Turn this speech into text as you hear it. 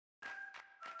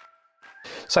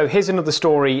So here's another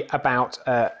story about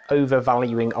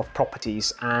overvaluing of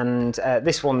properties, and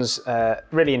this one's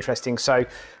really interesting. So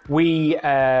we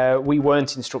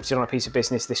weren't instructed on a piece of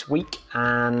business this week,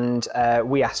 and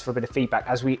we asked for a bit of feedback,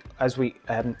 as we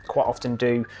quite often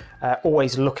do,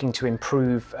 always looking to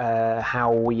improve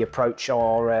how we approach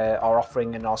our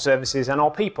offering and our services and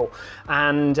our people.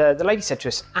 And the lady said to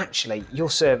us, actually, your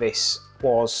service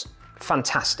was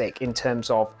fantastic in terms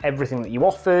of everything that you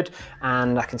offered,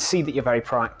 and I can see that you're very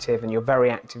proactive and you're very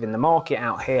active in the market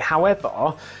out here.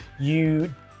 However,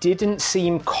 you didn't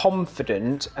seem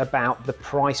confident about the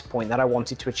price point that I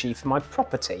wanted to achieve for my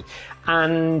property.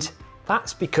 And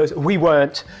that's because we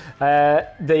weren't.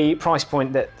 The price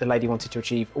point that the lady wanted to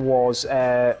achieve was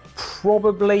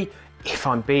probably, if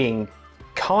I'm being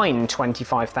kind,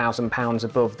 £25,000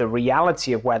 above the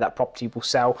reality of where that property will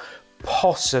sell,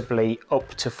 possibly up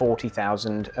to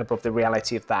 40,000 above the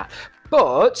reality of that.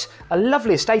 But a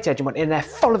lovely estate agent went in there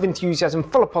full of enthusiasm,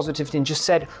 full of positivity, and just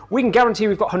said, we can guarantee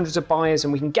we've got hundreds of buyers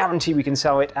and we can guarantee we can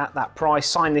sell it at that price.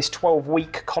 Sign this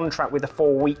 12-week contract with a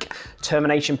 4-week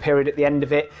termination period at the end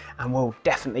of it, and we'll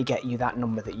definitely get you that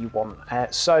number that you want.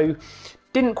 So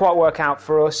didn't quite work out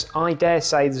for us. I dare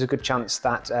say there's a good chance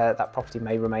that that property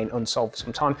may remain unsold for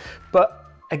some time. But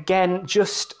again,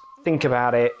 just think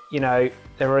about it. You know,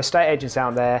 there are estate agents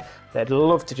out there that'd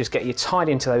love to just get you tied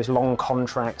into those long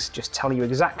contracts, just tell you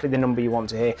exactly the number you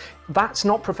want to hear. That's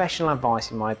not professional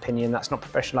advice, in my opinion. That's not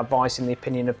professional advice in the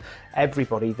opinion of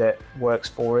everybody that works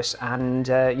for us. And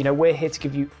you know, we're here to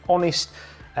give you honest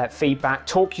feedback,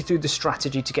 talk you through the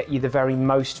strategy to get you the very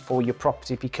most for your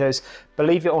property, because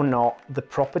believe it or not, the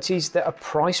properties that are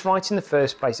priced right in the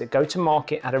first place, that go to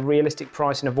market at a realistic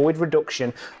price and avoid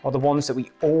reduction, are the ones that we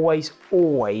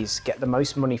always get the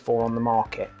most money for on the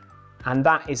market. And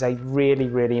that is a really,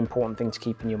 really important thing to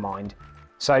keep in your mind.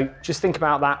 So just think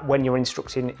about that when you're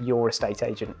instructing your estate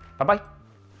agent. Bye-bye.